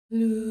What?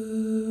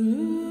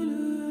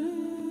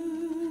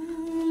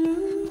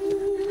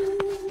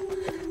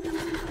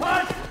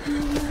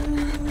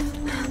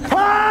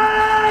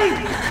 Hi!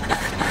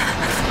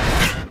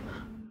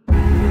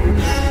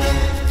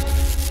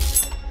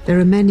 There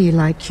are many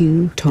like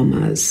you,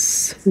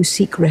 Tomaz, who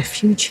seek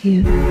refuge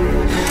here.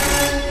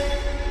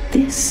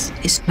 This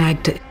is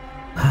Magda.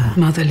 Her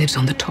mother lives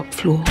on the top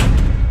floor.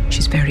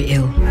 She's very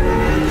ill.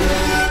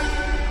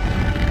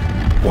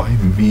 Why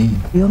me?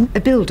 You're a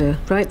builder,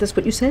 right? That's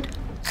what you said?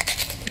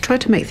 You try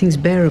to make things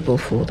bearable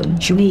for them.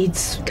 She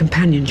needs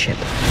companionship.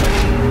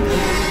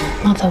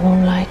 Mother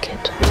won't like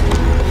it.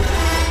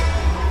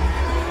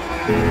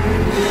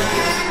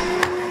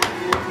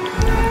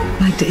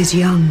 Magda is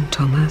young,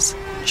 Tomaz.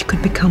 She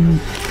could become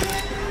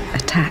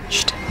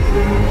attached.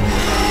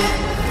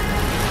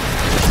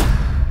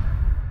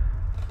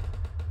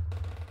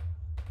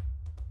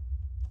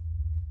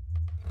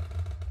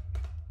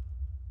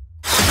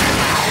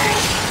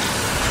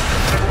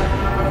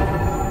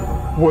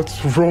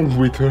 What's wrong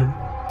with her?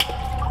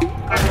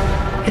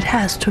 It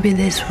has to be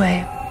this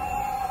way.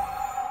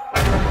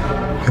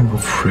 I'm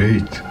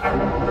afraid.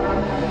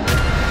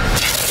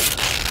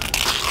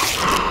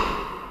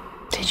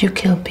 Did you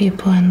kill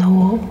people in the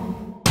war?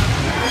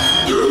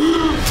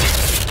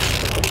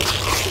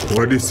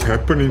 What is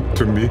happening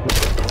to me?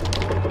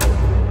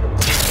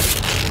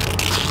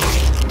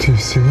 Do you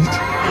see it?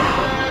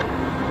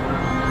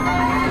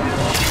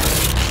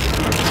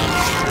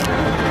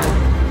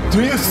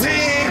 Do you see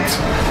it?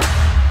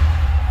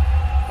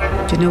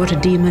 Do you know what a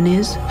demon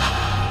is?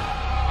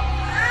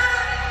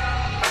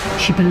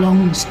 She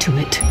belongs to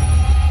it.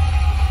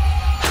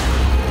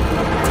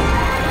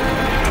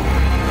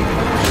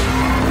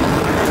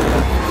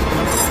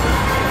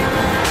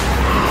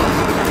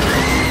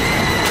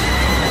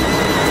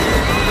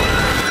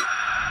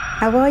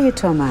 How are you,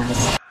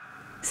 Tomaz?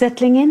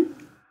 Settling in?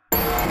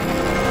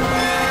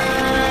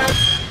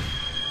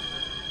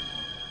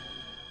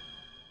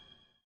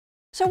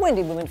 So when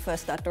did women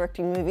first start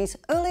directing movies?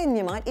 Earlier than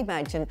you might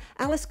imagine.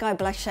 Alice Guy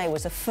Blaché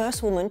was the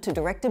first woman to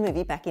direct a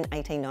movie back in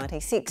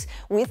 1896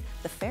 with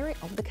The Fairy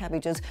of the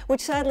Cabbages, which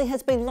sadly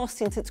has been lost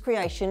since its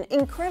creation.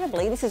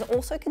 Incredibly, this is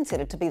also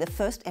considered to be the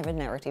first ever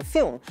narrative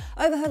film.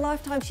 Over her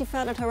lifetime, she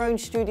founded her own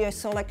studio,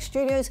 Solac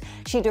Studios.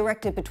 She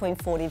directed between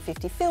 40 and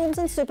 50 films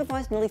and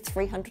supervised nearly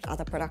 300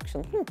 other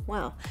productions.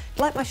 Wow. If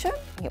you like my show,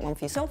 get one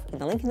for yourself in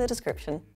the link in the description.